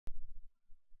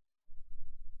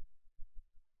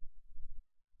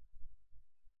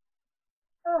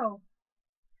Oh,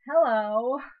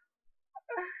 hello.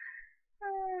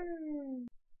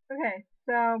 Okay,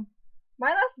 so my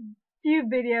last few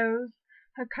videos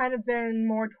have kind of been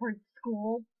more towards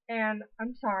school, and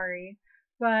I'm sorry,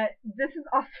 but this is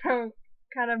also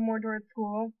kind of more towards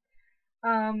school.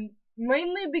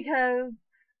 Mainly because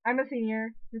I'm a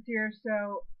senior this year,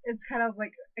 so it's kind of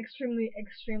like extremely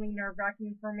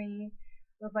nerve-wracking for me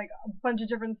with like a bunch of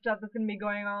different stuff that's gonna be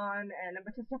going on and a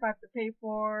bunch of stuff I have to pay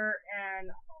for and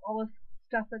all this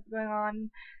stuff that's going on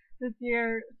this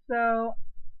year. So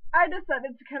I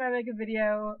decided to kind of make a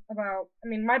video about,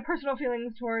 my personal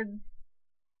feelings towards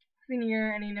senior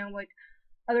and like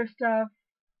other stuff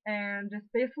and just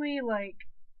basically like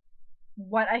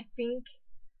what I think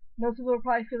most people are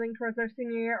probably feeling towards their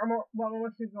senior year, or more, what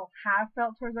most people have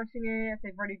felt towards their senior year if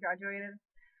they've already graduated.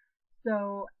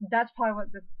 So that's probably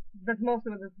that's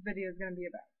mostly what this video is going to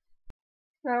be about.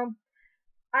 So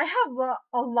I have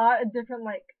a lot of different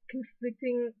like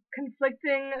conflicting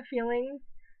feelings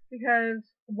because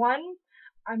one,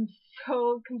 I'm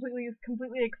so completely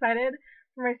excited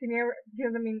for my senior year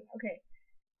because okay,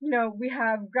 we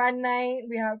have grad night,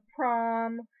 we have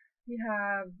prom, we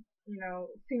have,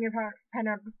 senior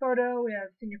panoramic photo, we have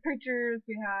senior pictures,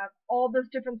 we have all this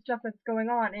different stuff that's going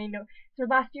on. And, it's our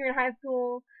last year in high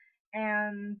school,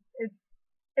 and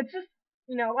it's just,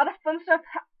 a lot of fun stuff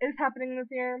is happening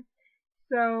this year.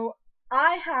 So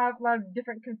I have a lot of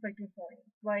different conflicting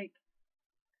feelings. Like,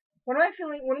 one of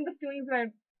the feelings that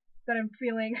I'm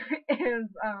feeling is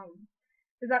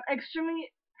that I'm extremely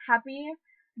happy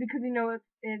because,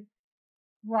 it's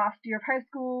last year of high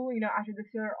school. After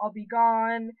this year, I'll be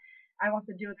gone. I won't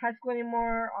have to deal with high school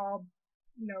anymore. I'll,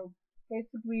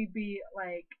 basically be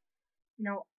like,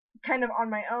 kind of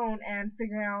on my own and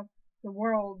figuring out the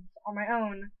world on my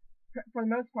own for the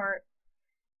most part.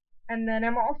 And then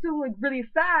I'm also like really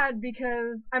sad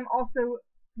because I'm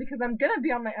gonna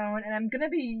be on my own and I'm gonna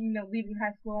be, leaving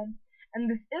high school, and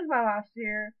this is my last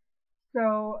year.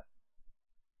 So,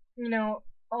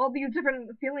 all these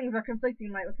different feelings are conflicting,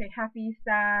 like, okay, happy,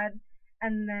 sad,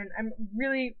 and then I'm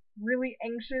really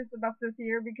anxious about this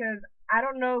year because I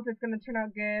don't know if it's going to turn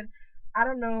out good. I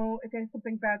don't know if there's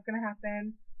something bad's going to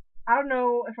happen. I don't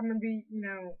know if I'm going to be,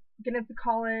 getting into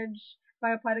college, if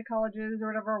I apply to colleges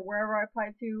or whatever, or wherever I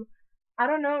apply to. I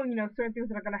don't know, certain things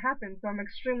that are going to happen, so I'm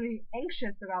extremely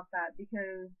anxious about that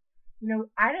because,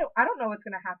 I don't know what's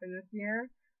going to happen this year.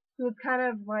 So it's kind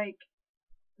of like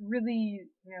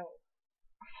really,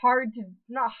 hard to,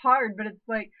 not hard, but it's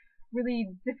like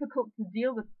really difficult to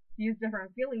deal with these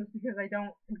different feelings because I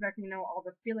don't exactly know all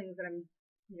the feelings that I'm,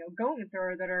 going through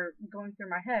or that are going through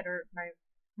my head or my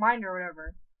mind or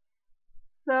whatever.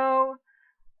 So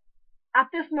at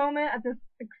this moment, at this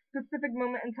specific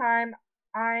moment in time,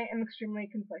 I am extremely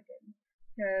conflicted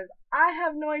because I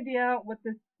have no idea what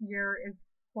this year is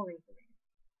holding for me.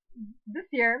 This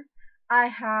year, I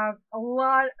have a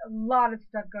lot of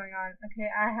stuff going on.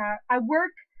 Okay, I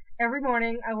work every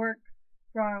morning. I work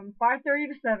from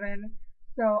 5:30 to 7.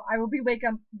 So I will be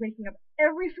waking up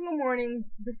every single morning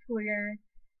this school year.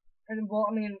 And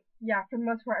well, yeah, for the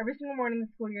most part, every single morning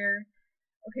this school year.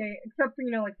 Okay, except for,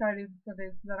 like Saturdays and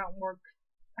Sundays because I don't work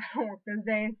those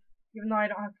days. Even though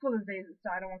I don't have school those days, so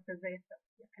I don't work those days. So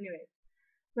yeah, anyways.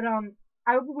 But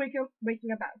I will be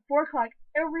waking up at 4 o'clock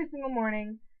every single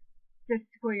morning this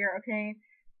school year, okay?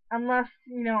 Unless,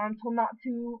 I'm told not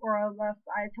to, or unless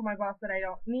I tell my boss that I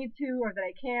don't need to, or that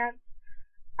I can't.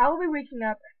 I will be waking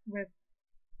up with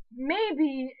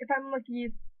maybe, if I'm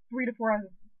lucky, 3 to 4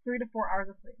 hours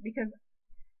of sleep, because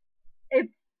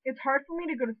it's hard for me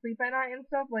to go to sleep at night and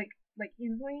stuff, like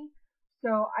easily.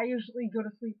 So I usually go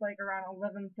to sleep like around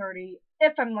 11:30,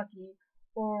 if I'm lucky,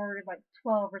 or like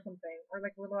 12 or something, or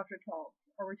like a little after 12,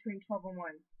 or between 12 and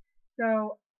 1.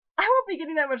 So I won't be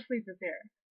getting that much sleep this year.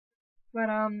 But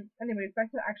anyways,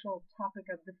 back to the actual topic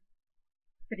of this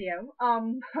video.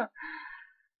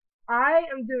 I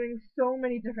am doing so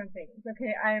many different things.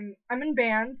 Okay, I'm in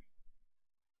bands.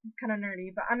 It's kind of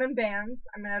nerdy, but I'm in bands.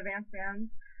 I'm in advanced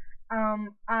bands.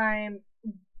 I'm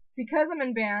because I'm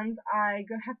in bands.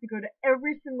 Have to go to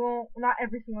every single, not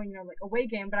every single, like away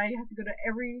game, but I have to go to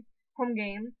every home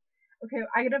game. Okay,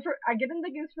 I get in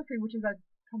the games for free, which is a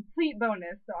complete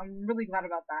bonus. So I'm really glad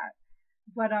about that.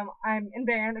 But I'm in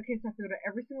band. Okay, so I have to go to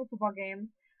every single football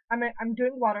game. I'm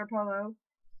doing water polo,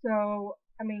 so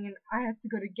I have to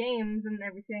go to games and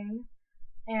everything.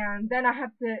 And then I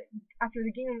have to, after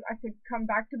the games, I have to come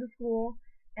back to the school,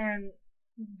 and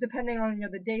depending on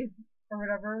the days or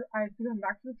whatever, I have to come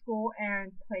back to the school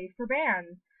and play for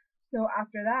band. So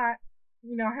after that,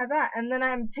 I have that, and then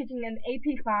I'm taking an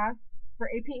AP class for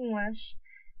AP English,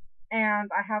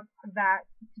 and I have that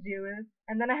to do with,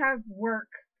 and then I have work.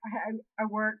 I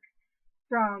work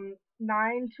from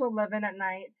 9 to 11 at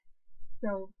night.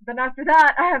 So then after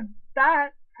that, I have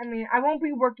that. I mean, I won't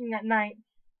be working at night,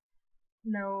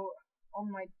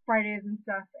 on like Fridays and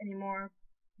stuff anymore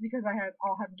because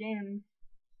I'll have games,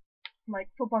 like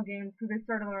football games, because they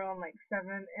start around like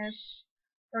 7-ish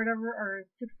or whatever, or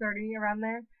 6:30 around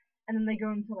there, and then they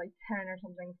go until like 10 or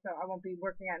something. So I won't be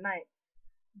working at night.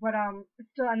 But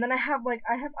still, and then I have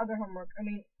other homework. I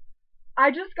mean, I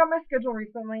just got my schedule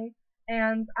recently,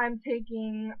 and I'm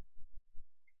taking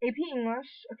AP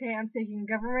English. Okay, I'm taking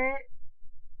government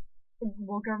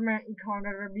econ,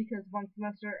 whatever, because one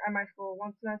semester at my school,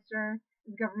 one semester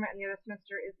is government and the other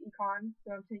semester is econ.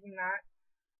 So I'm taking that,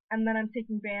 and then I'm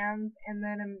taking bands, and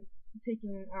then I'm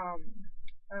taking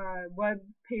web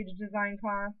page design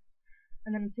class,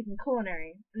 and then I'm taking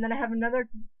culinary, and then I have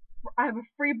a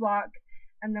free block,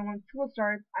 and then when school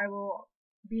starts, I will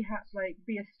be a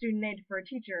student aide for a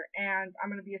teacher, and I'm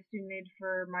gonna be a student aide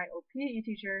for my OPE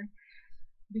teacher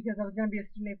because I was gonna be a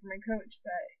student aide for my coach,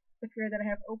 but the period that I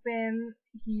have open,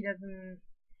 he has a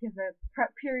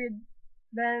prep period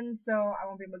then, so I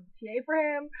won't be able to TA for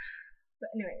him.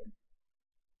 But anyways,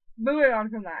 moving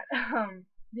on from that.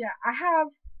 Yeah, I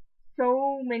have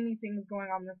so many things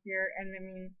going on this year, and I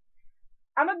mean,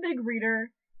 I'm a big reader,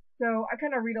 so I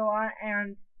kind of read a lot,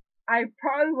 and I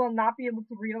probably will not be able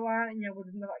to read a lot,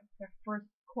 within the first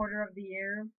quarter of the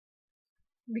year,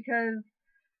 because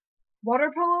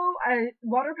water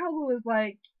polo is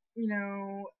like,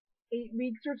 8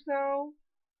 weeks or so,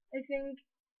 I think,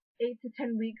 8 to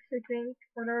 10 weeks, I think,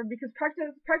 or whatever, because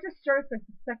practice starts like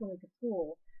the second week of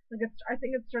school. I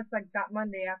think it starts like that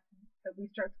Monday after that we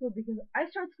start school, because I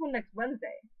start school next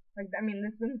Wednesday,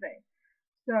 this Wednesday.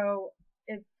 So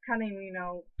it's kind of,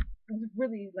 it's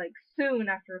really like soon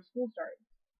after school starts.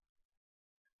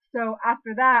 So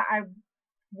after that, I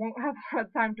won't have a lot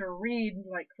of time to read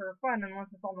like for fun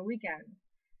unless it's on the weekend.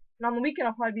 And on the weekend,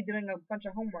 I'll probably be doing a bunch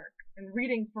of homework and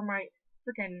reading for my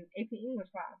freaking AP English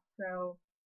class. So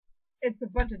it's a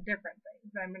bunch of different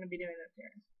things that I'm going to be doing this year.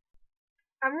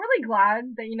 I'm really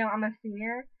glad that, I'm a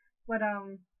senior, but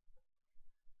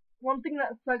one thing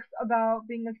that sucks about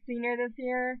being a senior this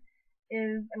year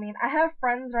is, I mean, I have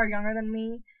friends that are younger than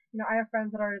me. I have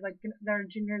friends that are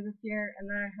juniors this year, and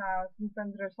then I have some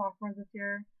friends that are sophomores this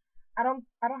year. I don't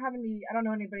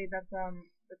know anybody that's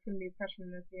gonna be a freshman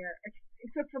this year,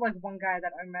 except for like one guy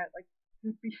that I met like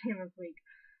since the beginning of this week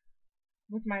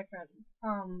with my friends.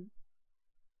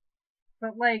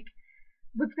 But like,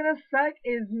 what's gonna suck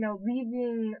is,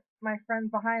 leaving my friends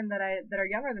behind that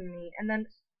are younger than me, and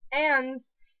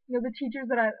the teachers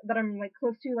that I'm like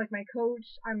close to, like my coach,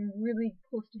 I'm really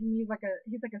close to him. He's like a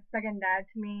second dad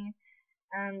to me,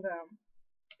 and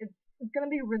it's gonna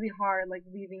be really hard like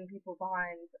leaving people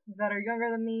behind that are younger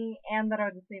than me and that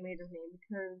are the same age as me,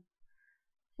 because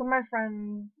some of my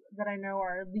friends that I know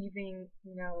are leaving,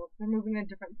 they're moving to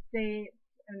different states,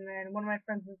 and then one of my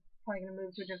friends is probably gonna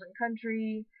move to a different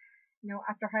country,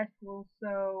 after high school,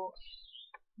 so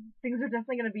things are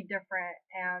definitely gonna be different,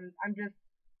 and I'm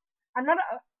not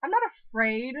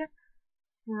afraid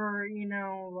for,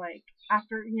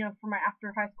 for my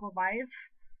after high school life,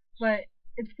 but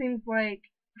it seems like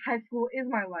high school is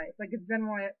my life. Like it's been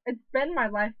my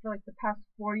life for like the past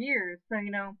 4 years. So,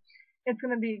 it's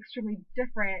gonna be extremely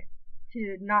different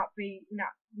to not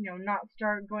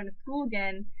start going to school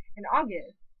again in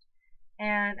August.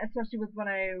 And especially with what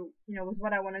I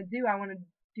want to do. I want to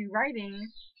do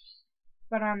writing,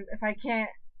 but if I can't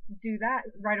do that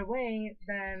right away,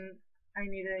 then I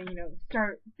need to,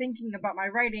 start thinking about my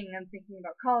writing and thinking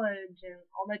about college and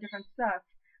all that different stuff.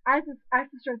 I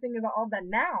have to start thinking about all that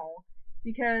now,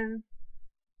 because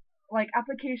like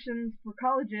applications for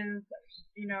colleges,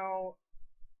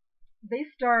 they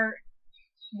start,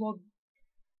 well,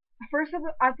 first I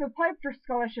have to apply for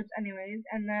scholarships anyways,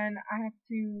 and then I have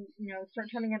to, start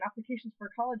turning in applications for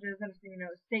colleges and,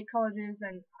 state colleges,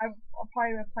 and I'll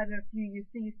probably apply to a few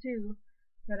UCs too,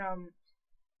 but all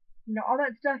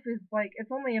that stuff is like,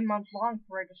 it's only a month long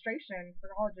for registration for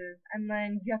colleges, and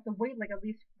then you have to wait like at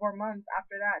least 4 months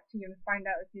after that to even find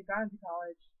out if you've gone to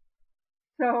college.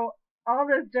 So all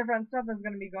this different stuff is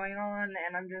going to be going on,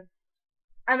 and I'm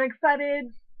excited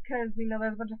because,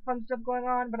 there's a bunch of fun stuff going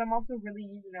on, but I'm also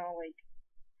really, like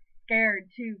scared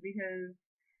too, because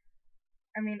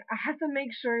I mean, I have to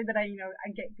make sure that I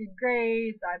get good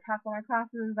grades, I pass all my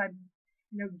classes, I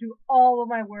do all of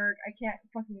my work. I can't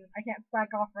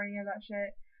slack off or any of that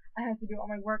shit. I have to do all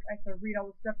my work. I have to read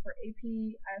all the stuff for AP.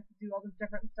 I have to do all this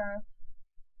different stuff.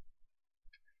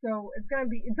 So it's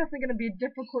definitely gonna be a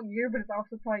difficult year, but it's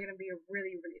also probably gonna be a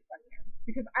really, really fun year,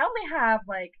 because I only have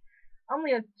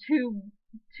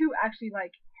two actually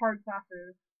like hard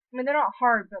classes. I mean, they're not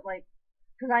hard, but like,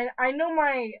 cause I know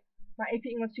my AP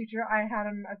English teacher. I had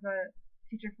him as a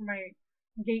teacher for my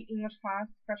GATE English class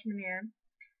freshman year.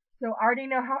 So I already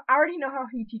know how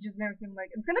he teaches and everything. Like,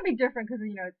 it's gonna be different because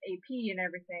it's AP and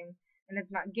everything, and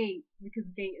it's not GATE because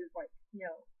GATE is like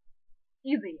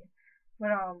easy.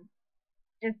 But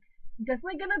it's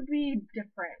definitely gonna be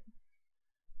different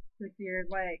this year.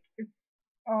 Like, it's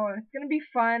gonna be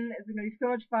fun. It's gonna be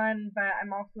so much fun, but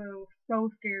I'm also so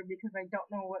scared because I don't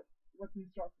know what's in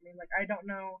store for me. Like, I don't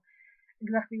know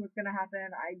exactly what's gonna happen.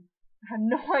 I have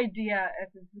no idea if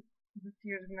this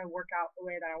year is gonna work out the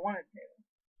way that I want it to.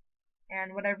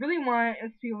 And what I really want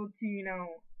is to be able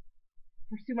to,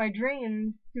 pursue my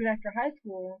dreams soon after high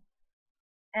school.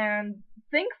 And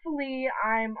thankfully,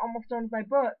 I'm almost done with my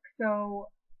book, so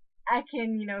I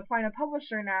can, find a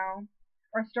publisher now,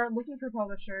 or start looking for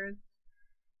publishers.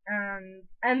 And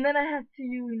then I have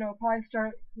to, probably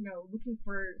start, looking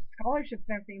for scholarships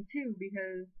and everything too,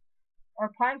 or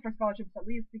applying for scholarships at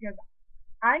least, because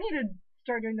I need to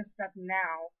start doing this stuff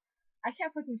now. I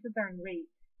can't fucking sit there and wait.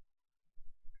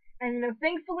 And,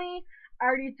 thankfully, I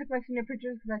already took my senior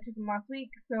pictures because I took them last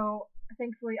week, so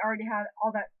thankfully I already had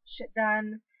all that shit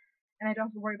done, and I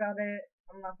don't have to worry about it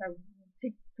unless I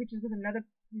take pictures with another,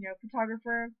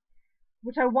 photographer,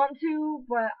 which I want to,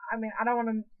 but, I mean, I don't want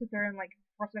to sit there and, like,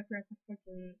 force my parents to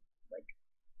fucking, like,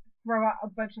 throw out a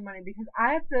bunch of money, because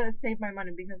I have to save my money,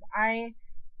 because I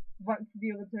want to be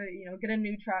able to, get a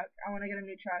new truck. I want to get a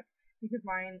new truck, because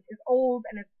mine is old,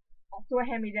 and it's also a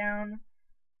hand-me-down,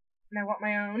 and I want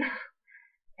my own.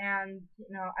 And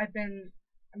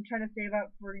I'm trying to save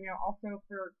up for also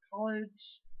for college,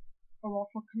 or well,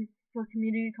 for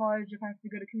community college if I have to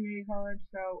go to community college.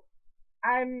 So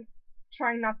I'm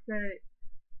trying not to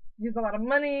use a lot of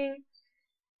money,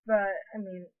 but I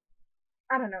mean,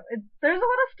 I don't know. There's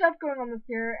a lot of stuff going on this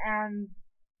year, and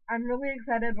I'm really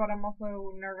excited, but I'm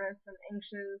also nervous and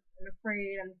anxious and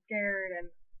afraid and scared and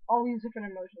all these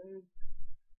different emotions.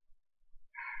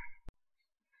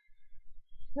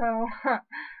 So,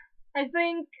 I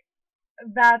think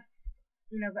that's,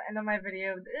 the end of my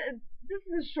video. This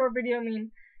is a short video. I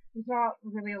mean, there's not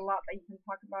really a lot that you can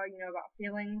talk about, about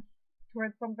feelings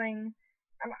towards something.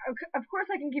 Of course,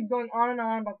 I can keep going on and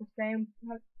on about the same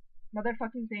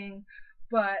motherfucking thing,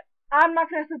 but I'm not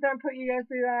gonna sit there and put you guys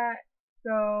through that.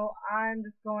 So, I'm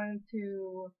just going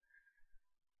to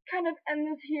kind of end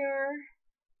this here.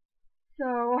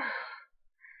 So,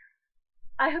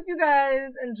 I hope you guys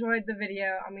enjoyed the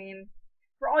video. I mean,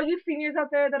 for all you seniors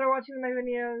out there that are watching my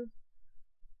videos,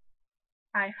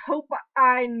 I hope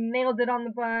I nailed it on the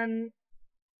bun,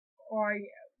 or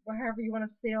however you want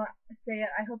to say it.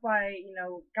 I hope I,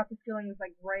 got the feelings,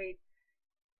 like, right,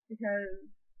 because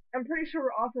I'm pretty sure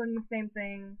we're all feeling the same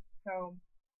thing, so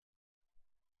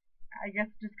I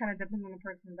guess it just kind of depends on the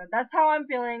person, but that's how I'm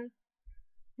feeling.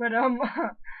 But,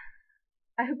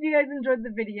 I hope you guys enjoyed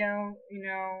the video,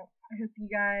 I hope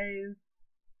you guys,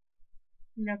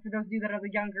 for those of you that are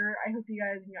younger, I hope you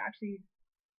guys, actually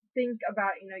think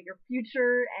about, your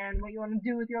future and what you want to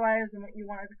do with your lives and what you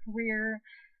want as a career,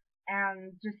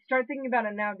 and just start thinking about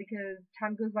it now because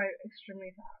time goes by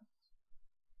extremely fast.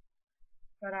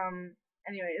 But,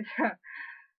 anyways,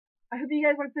 I hope you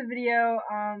guys liked the video.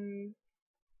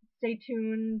 Stay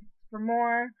tuned for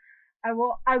more. I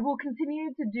will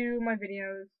continue to do my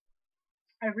videos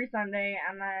every Sunday,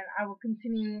 and then I will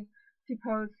continue to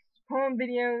post poem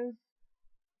videos,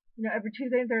 every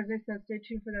Tuesday and Thursday, so stay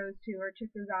tuned for those too, or check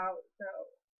those out. So,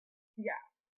 yeah,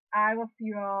 I will see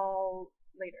you all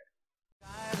later.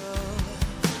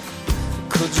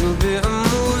 Could you be a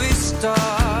movie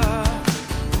star?